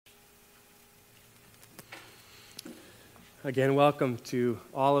Again, welcome to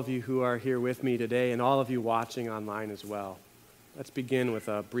all of you who are here with me today and all of you watching online as well. Let's begin with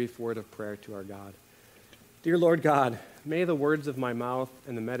a brief word of prayer to our God. Dear Lord God, may the words of my mouth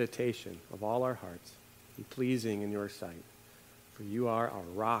and the meditation of all our hearts be pleasing in your sight, for you are our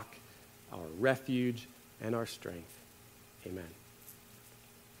rock, our refuge, and our strength. Amen.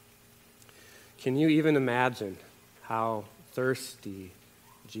 Can you even imagine how thirsty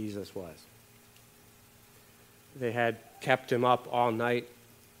Jesus was? They had kept him up all night.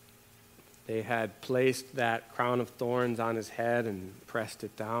 They had placed that crown of thorns on his head and pressed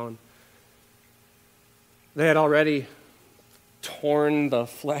it down. They had already torn the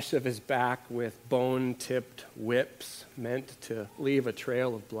flesh of his back with bone-tipped whips meant to leave a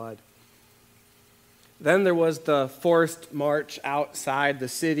trail of blood. Then there was the forced march outside the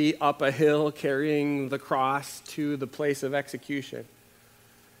city up a hill carrying the cross to the place of execution.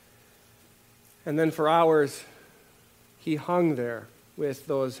 And then for hours, he hung there with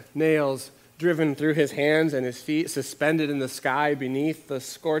those nails driven through his hands and his feet, suspended in the sky beneath the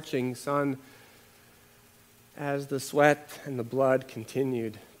scorching sun, as the sweat and the blood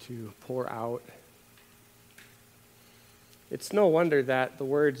continued to pour out. It's no wonder that the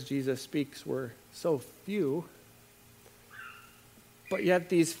words Jesus speaks were so few, but yet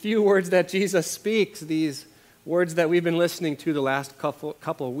these few words that Jesus speaks, these words that we've been listening to the last couple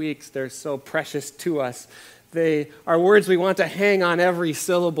of weeks, they're so precious to us. They are words we want to hang on every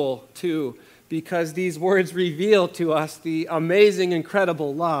syllable to, because these words reveal to us the amazing,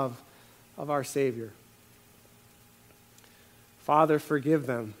 incredible love of our Savior. Father, forgive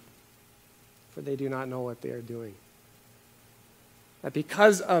them, for they do not know what they are doing. That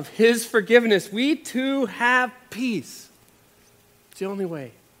because of his forgiveness, we too have peace. It's the only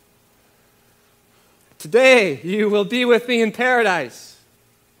way. Today, you will be with me in paradise.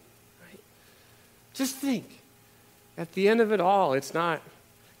 Right? Just think. At the end of it all, it's not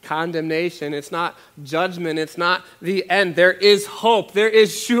condemnation, it's not judgment, it's not the end. There is hope. There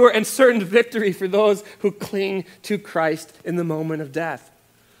is sure and certain victory for those who cling to Christ in the moment of death.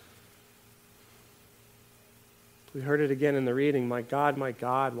 We heard it again in the reading, my God,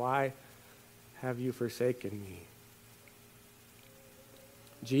 why have you forsaken me?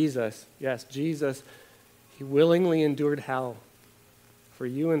 Jesus, yes, Jesus, he willingly endured hell for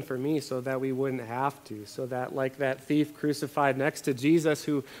you and for me so that we wouldn't have to, so that like that thief crucified next to Jesus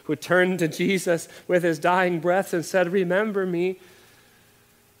who turned to Jesus with his dying breath and said, remember me,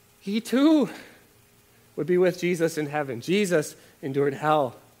 he too would be with Jesus in heaven. Jesus endured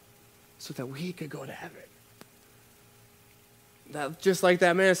hell so that we could go to heaven. That, just like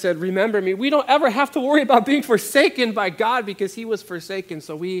that man said, remember me, we don't ever have to worry about being forsaken by God because he was forsaken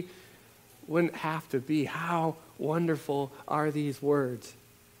so we wouldn't have to be. How wonderful are these words?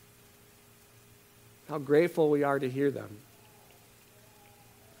 How grateful we are to hear them.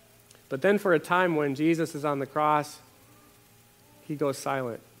 But then for a time when Jesus is on the cross, he goes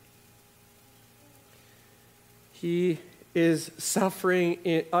silent. He is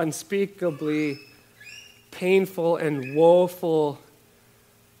suffering unspeakably painful and woeful,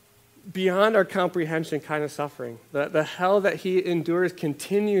 beyond our comprehension kind of suffering. The hell that he endures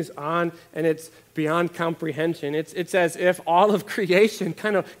continues on, and it's beyond comprehension. It's as if all of creation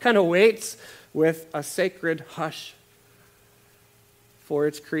kind of waits with a sacred hush for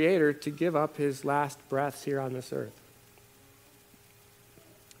its creator to give up his last breaths here on this earth.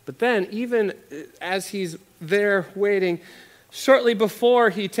 But then, even as he's there waiting, shortly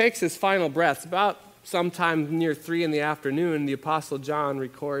before he takes his final breaths, about sometime near 3 p.m, the Apostle John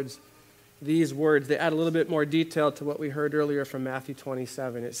records these words. They add a little bit more detail to what we heard earlier from Matthew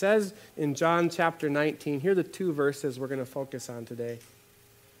 27. It says in John chapter 19, here are the 2 verses we're going to focus on today.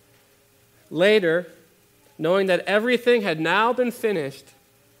 Later, knowing that everything had now been finished,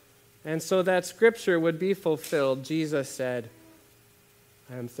 and so that Scripture would be fulfilled, Jesus said,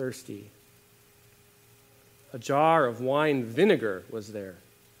 I am thirsty. A jar of wine vinegar was there.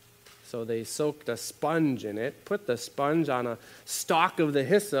 So they soaked a sponge in it, put the sponge on a stalk of the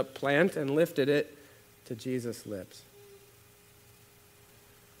hyssop plant, and lifted it to Jesus' lips.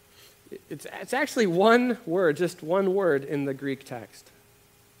 It's actually one word, just one word in the Greek text.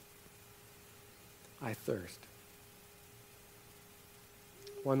 I thirst.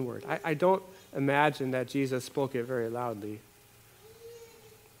 One word. I don't imagine that Jesus spoke it very loudly.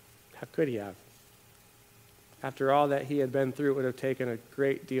 How could he have? After all that he had been through, it would have taken a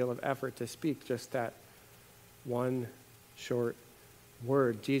great deal of effort to speak just that one short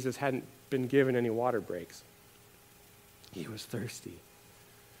word. Jesus hadn't been given any water breaks. He was thirsty.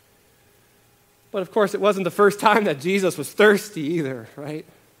 But of course, it wasn't the first time that Jesus was thirsty either, right?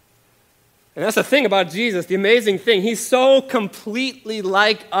 And that's the thing about Jesus, the amazing thing. He's so completely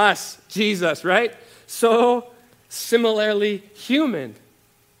like us, Jesus, right? So similarly human.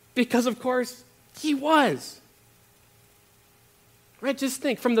 Because, of course, he was. Right? Just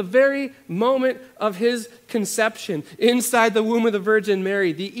think, from the very moment of his conception inside the womb of the Virgin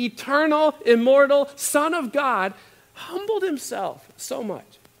Mary, the eternal, immortal Son of God humbled himself so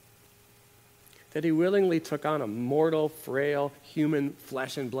much that he willingly took on a mortal, frail, human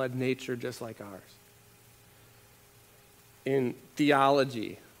flesh and blood nature just like ours. In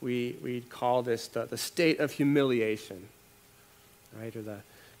theology, we call this the state of humiliation, right? Or the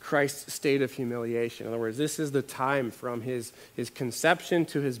Christ's state of humiliation. In other words, this is the time from his conception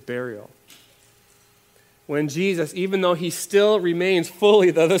to his burial, when Jesus, even though he still remains fully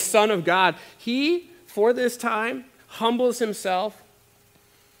the Son of God, he, for this time, humbles himself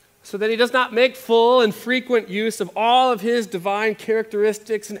so that he does not make full and frequent use of all of his divine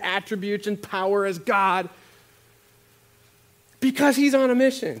characteristics and attributes and power as God, because he's on a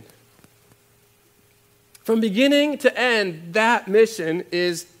mission. From beginning to end, that mission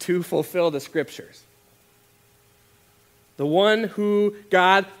is to fulfill the Scriptures. The one who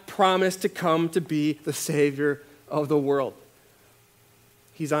God promised to come to be the Savior of the world.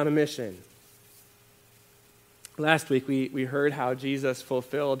 He's on a mission. Last week we heard how Jesus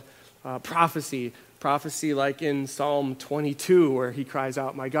fulfilled prophecy like in Psalm 22, where he cries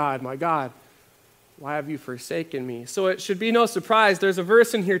out, my God, why have you forsaken me?" So it should be no surprise, there's a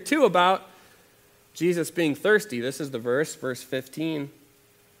verse in here too about Jesus being thirsty. This is the verse 15.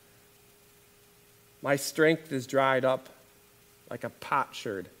 "My strength is dried up like a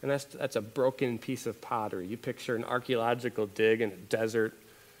potsherd." And that's a broken piece of pottery. You picture an archaeological dig in a desert.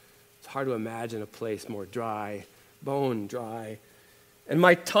 It's hard to imagine a place more dry, bone dry. "And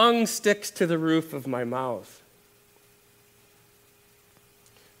my tongue sticks to the roof of my mouth."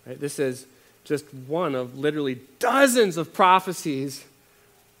 Right? This is just one of literally dozens of prophecies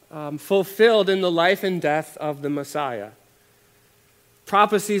fulfilled in the life and death of the Messiah.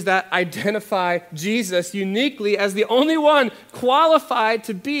 Prophecies that identify Jesus uniquely as the only one qualified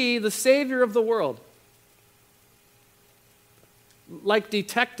to be the Savior of the world. Like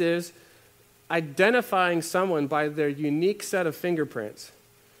detectives identifying someone by their unique set of fingerprints.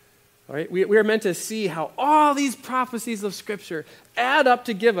 All right? We are meant to see how all these prophecies of Scripture add up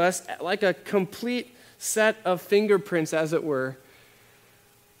to give us like a complete set of fingerprints, as it were,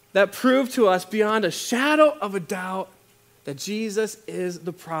 that prove to us beyond a shadow of a doubt that Jesus is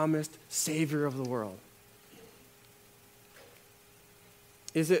the promised Savior of the world.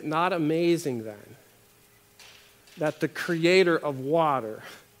 Is it not amazing then that the creator of water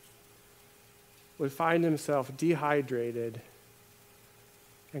would find himself dehydrated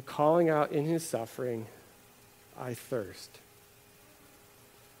and calling out in his suffering, "I thirst"?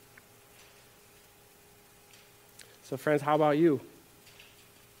 So friends, how about you?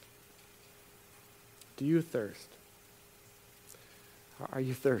 Do you thirst? Are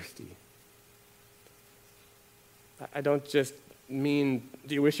you thirsty? I don't just mean,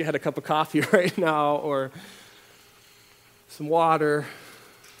 do you wish you had a cup of coffee right now or some water?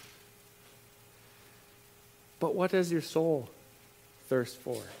 But what does your soul thirst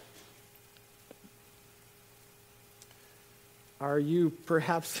for? Are you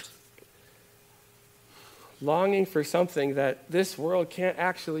perhaps longing for something that this world can't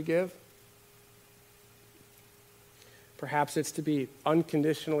actually give? Perhaps it's to be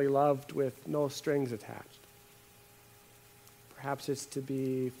unconditionally loved with no strings attached. Perhaps it's to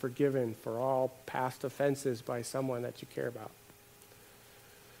be forgiven for all past offenses by someone that you care about.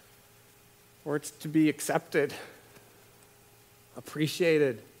 Or it's to be accepted,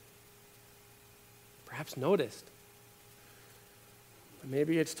 appreciated, perhaps noticed.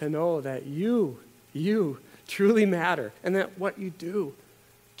 Maybe it's to know that you truly matter, and that what you do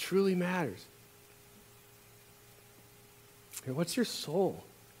truly matters. What's your soul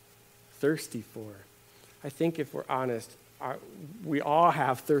thirsty for? I think if we're honest, we all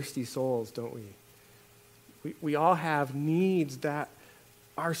have thirsty souls, don't we? We all have needs that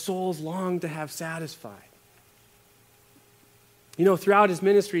our souls long to have satisfied. You know, throughout his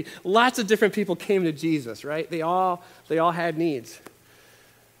ministry, lots of different people came to Jesus, right? They all had needs.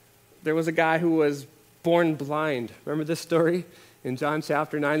 There was a guy who was born blind. Remember this story in John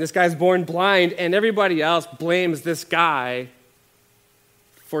chapter 9? This guy's born blind, and everybody else blames this guy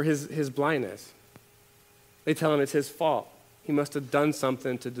for his blindness. They tell him it's his fault. He must have done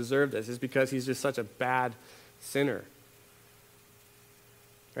something to deserve this. It's because he's just such a bad sinner.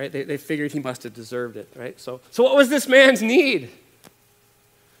 Right? They figured he must have deserved it, right? So what was this man's need?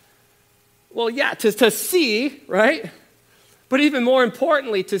 Well, yeah, to see, right? But even more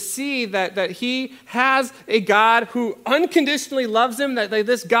importantly, to see that he has a God who unconditionally loves him, that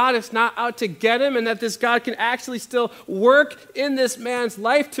this God is not out to get him, and that this God can actually still work in this man's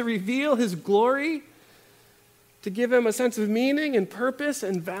life to reveal his glory, to give him a sense of meaning and purpose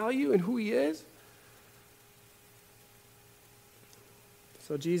and value in who he is.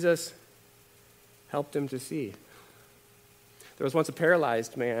 So Jesus helped him to see. There was once a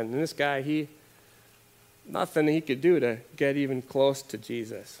paralyzed man, and this guy, nothing he could do to get even close to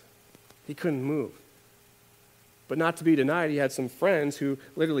Jesus. He couldn't move. But not to be denied, he had some friends who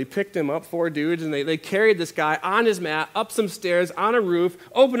literally picked him up, 4 dudes, and they carried this guy on his mat, up some stairs, on a roof,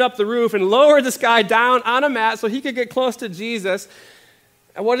 opened up the roof, and lowered this guy down on a mat so he could get close to Jesus.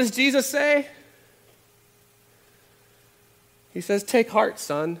 And what does Jesus say? He says, "Take heart,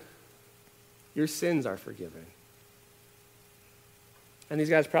 son. Your sins are forgiven." And these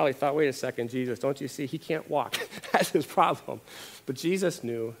guys probably thought, wait a second, Jesus, don't you see? He can't walk. That's his problem. But Jesus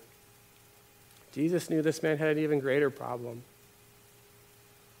knew. Jesus knew this man had an even greater problem.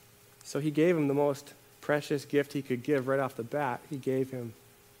 So he gave him the most precious gift he could give right off the bat. He gave him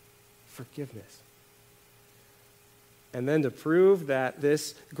forgiveness. And then to prove that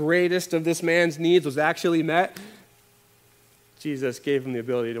this greatest of this man's needs was actually met, Jesus gave him the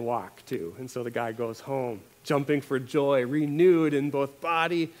ability to walk too. And so the guy goes home, jumping for joy, renewed in both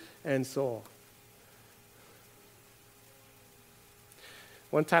body and soul.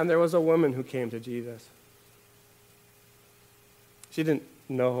 One time there was a woman who came to Jesus. She didn't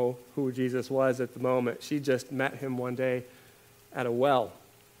know who Jesus was at the moment. She just met him one day at a well.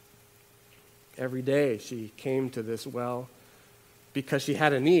 Every day she came to this well because she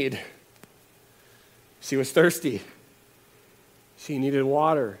had a need. She was thirsty. She needed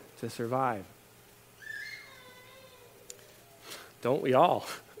water to survive. Don't we all,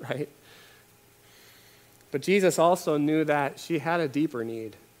 right? But Jesus also knew that she had a deeper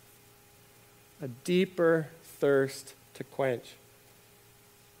need, a deeper thirst to quench,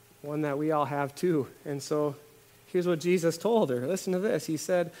 one that we all have too. And so here's what Jesus told her. Listen to this. He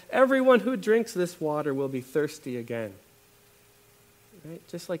said, "Everyone who drinks this water will be thirsty again." Right?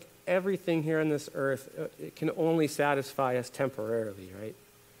 Just like everything here on this earth, it can only satisfy us temporarily, right?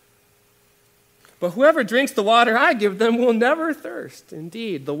 But whoever drinks the water I give them will never thirst.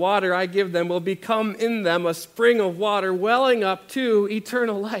 Indeed, the water I give them will become in them a spring of water welling up to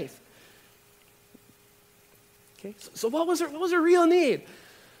eternal life. Okay, so what was her real need?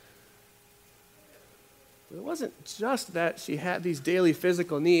 It wasn't just that she had these daily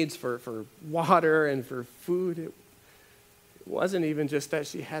physical needs for water and for food. It wasn't even just that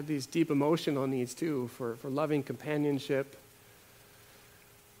she had these deep emotional needs too, for loving companionship.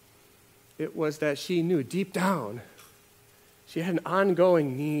 It was that she knew deep down she had an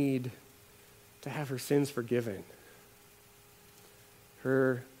ongoing need to have her sins forgiven.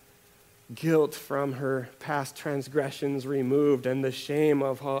 Her guilt from her past transgressions removed, and the shame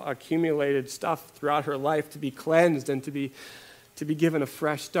of her accumulated stuff throughout her life to be cleansed and to be given a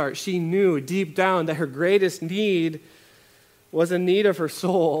fresh start. She knew deep down that her greatest need was a need of her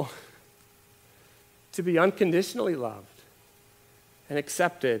soul to be unconditionally loved and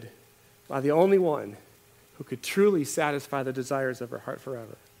accepted by the only one who could truly satisfy the desires of her heart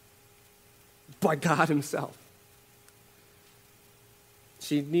forever, by God himself.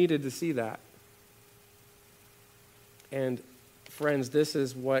 She needed to see that. And friends, this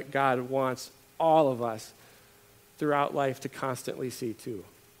is what God wants all of us throughout life to constantly see too.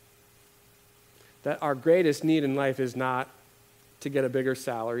 That our greatest need in life is not to get a bigger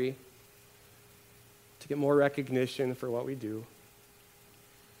salary, to get more recognition for what we do,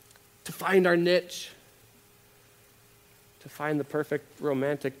 to find our niche, to find the perfect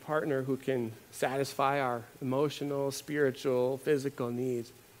romantic partner who can satisfy our emotional, spiritual, physical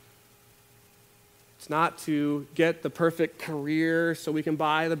needs. It's not to get the perfect career so we can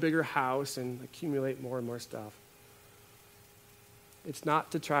buy the bigger house and accumulate more and more stuff. It's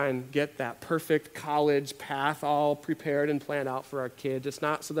not to try and get that perfect college path all prepared and planned out for our kids. It's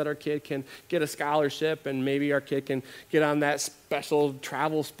not so that our kid can get a scholarship and maybe our kid can get on that special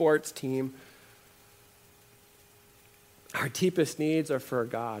travel sports team. Our deepest needs are for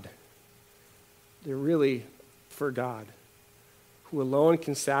God. They're really for God, who alone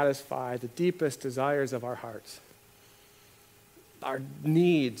can satisfy the deepest desires of our hearts. Our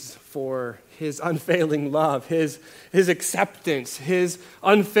needs for his unfailing love, his acceptance, his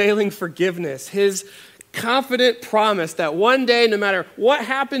unfailing forgiveness, his confident promise that one day, no matter what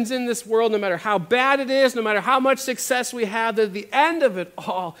happens in this world, no matter how bad it is, no matter how much success we have, that at the end of it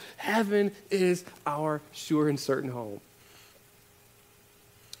all, heaven is our sure and certain home.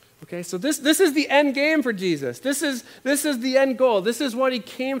 Okay, so this is the end game for Jesus. This is the end goal. This is what he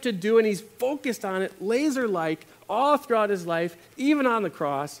came to do, and he's focused on it laser-like all throughout his life, even on the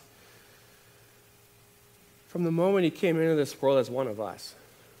cross, from the moment he came into this world as one of us.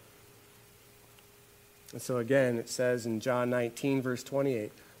 And so again, it says in John 19, verse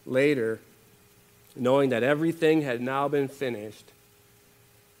 28, later, knowing that everything had now been finished,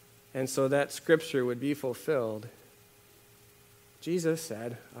 and so that scripture would be fulfilled, Jesus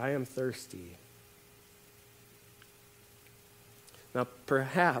said, I am thirsty. Now,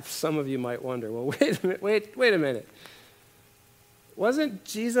 perhaps some of you might wonder, well, wait a minute. Wasn't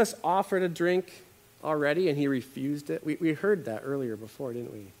Jesus offered a drink already and he refused it? We heard that earlier before,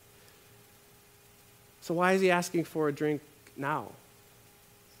 didn't we? So why is he asking for a drink now?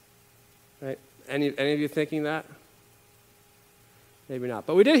 Right? Any of you thinking that? Maybe not.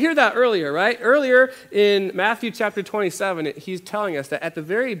 But we did hear that earlier, right? Earlier in Matthew chapter 27, he's telling us that at the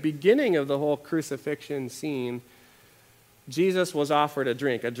very beginning of the whole crucifixion scene, Jesus was offered a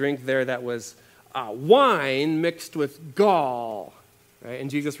drink there that was wine mixed with gall, right? And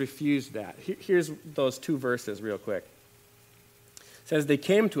Jesus refused that. Here's those two verses real quick. It says, they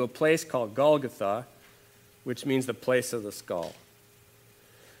came to a place called Golgotha, which means the place of the skull.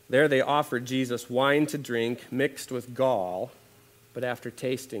 There they offered Jesus wine to drink mixed with gall, but after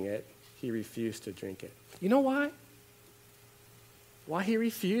tasting it, he refused to drink it. You know why? Why he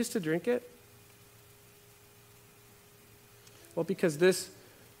refused to drink it? Well, because this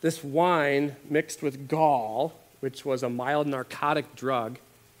wine mixed with gall, which was a mild narcotic drug,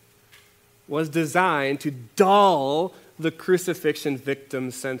 was designed to dull the crucifixion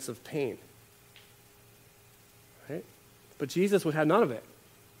victim's sense of pain. Right? But Jesus would have none of it.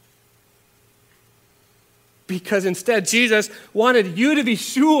 Because instead, Jesus wanted you to be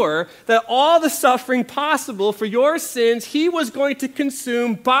sure that all the suffering possible for your sins, he was going to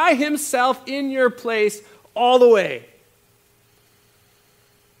consume by himself in your place all the way.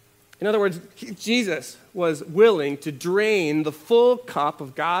 In other words, Jesus was willing to drain the full cup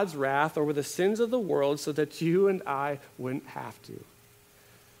of God's wrath over the sins of the world so that you and I wouldn't have to.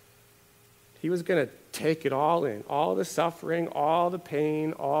 He was going to take it all in, all the suffering, all the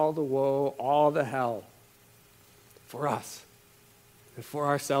pain, all the woe, all the hell, for us and for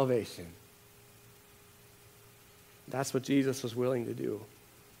our salvation. That's what Jesus was willing to do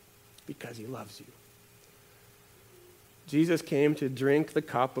because he loves you. Jesus came to drink the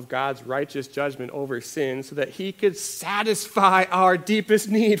cup of God's righteous judgment over sin so that he could satisfy our deepest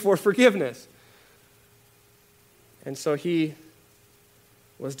need for forgiveness. And so he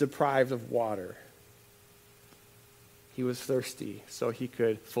was deprived of water. He was thirsty so he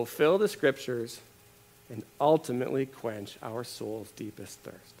could fulfill the scriptures and ultimately quench our soul's deepest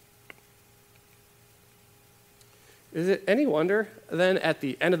thirst. Is it any wonder then at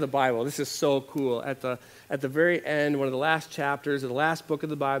the end of the Bible, this is so cool, at the very end, one of the last chapters of the last book of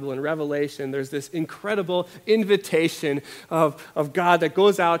the Bible in Revelation, there's this incredible invitation of God that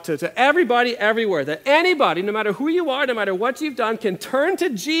goes out to everybody everywhere, that anybody, no matter who you are, no matter what you've done, can turn to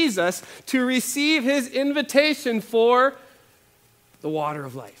Jesus to receive his invitation for the water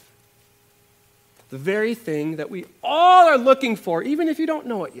of life. The very thing that we all are looking for, even if you don't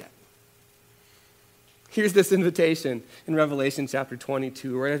know it yet. Here's this invitation in Revelation chapter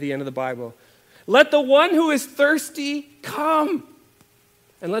 22, right at the end of the Bible. Let the one who is thirsty come,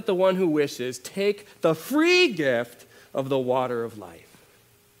 and let the one who wishes take the free gift of the water of life.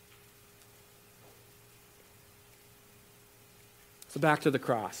 So back to the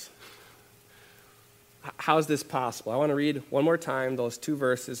cross. How is this possible? I want to read one more time those two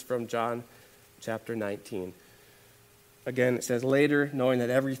verses from John chapter 19. Again, it says, later, knowing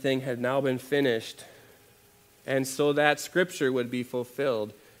that everything had now been finished, and so that scripture would be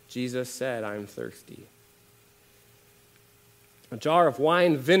fulfilled, Jesus said, I'm thirsty. A jar of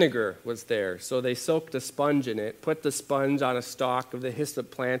wine vinegar was there, so they soaked a sponge in it, put the sponge on a stalk of the hyssop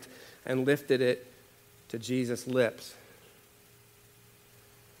plant, and lifted it to Jesus' lips.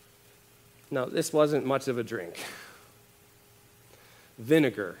 Now, this wasn't much of a drink.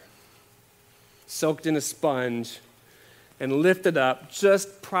 Vinegar, soaked in a sponge, and lifted up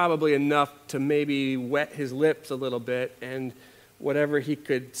just probably enough to maybe wet his lips a little bit and whatever he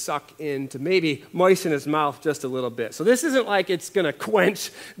could suck in to maybe moisten his mouth just a little bit. So this isn't like it's going to quench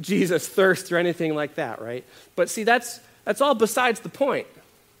Jesus' thirst or anything like that, right? But see, that's all besides the point.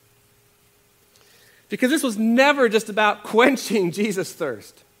 Because this was never just about quenching Jesus'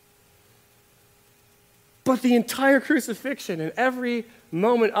 thirst. But the entire crucifixion and every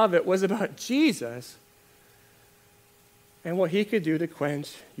moment of it was about Jesus and what he could do to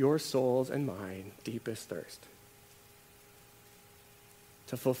quench your soul's and mine deepest thirst.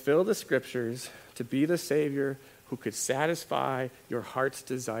 to fulfill the scriptures, to be the Savior who could satisfy your heart's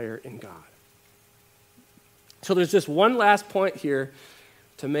desire in God. So there's just one last point here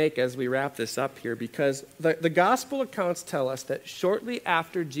to make as we wrap this up here, because the gospel accounts tell us that shortly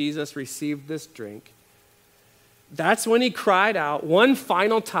after Jesus received this drink, that's when he cried out one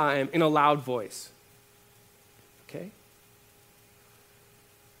final time in a loud voice. Okay?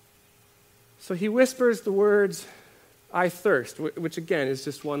 So he whispers the words, "I thirst," which again is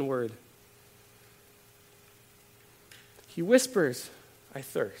just one word. He whispers, "I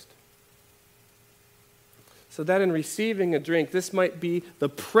thirst." So that in receiving a drink, this might be the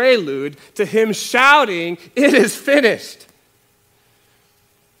prelude to him shouting, "It is finished."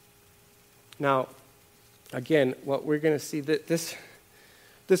 Now, again, what we're going to see, that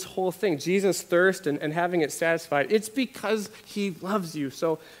this whole thing, Jesus' thirst and having it satisfied, it's because he loves you.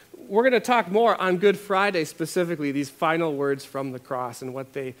 So we're going to talk more on Good Friday, specifically these final words from the cross and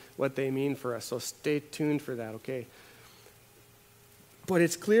what they mean for us. So stay tuned for that, okay? But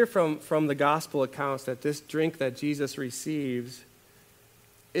it's clear from the gospel accounts that this drink that Jesus receives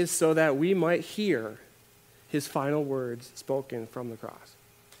is so that we might hear his final words spoken from the cross.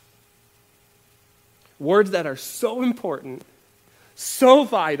 Words that are so important, so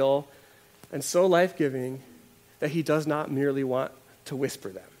vital, and so life-giving that he does not merely want to whisper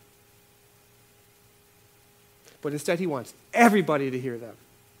them. But instead he wants everybody to hear them.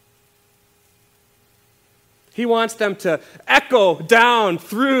 He wants them to echo down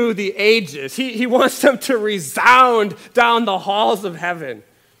through the ages. He wants them to resound down the halls of heaven.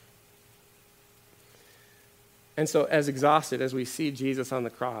 And so as exhausted as we see Jesus on the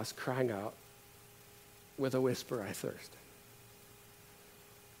cross crying out with a whisper, "I thirst,"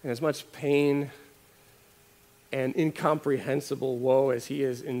 and as much pain and incomprehensible woe as he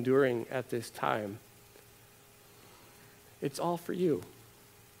is enduring at this time, it's all for you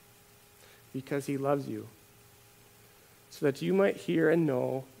because he loves you, so that you might hear and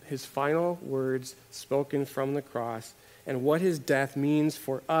know his final words spoken from the cross and what his death means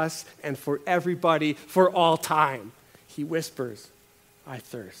for us and for everybody for all time. He whispers, "I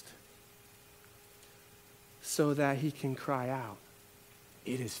thirst," so that he can cry out,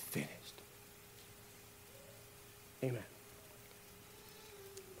 "It is finished." Amen.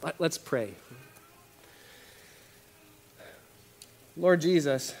 Let's pray. Lord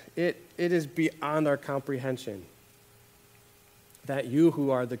Jesus, it is beyond our comprehension that you,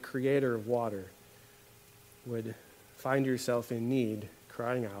 who are the creator of water, would find yourself in need,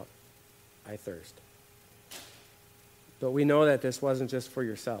 crying out, "I thirst." But we know that this wasn't just for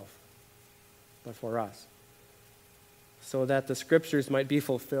yourself, but for us, so that the scriptures might be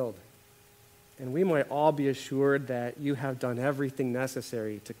fulfilled, and we might all be assured that you have done everything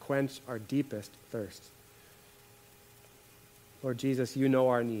necessary to quench our deepest thirst. Lord Jesus, you know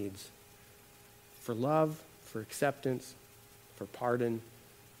our needs for love, for acceptance, for pardon,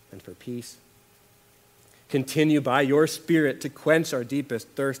 and for peace. Continue by your Spirit to quench our deepest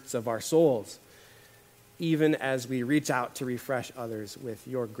thirsts of our souls, even as we reach out to refresh others with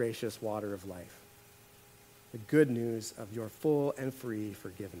your gracious water of life, the good news of your full and free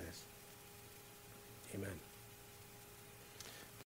forgiveness. Amen.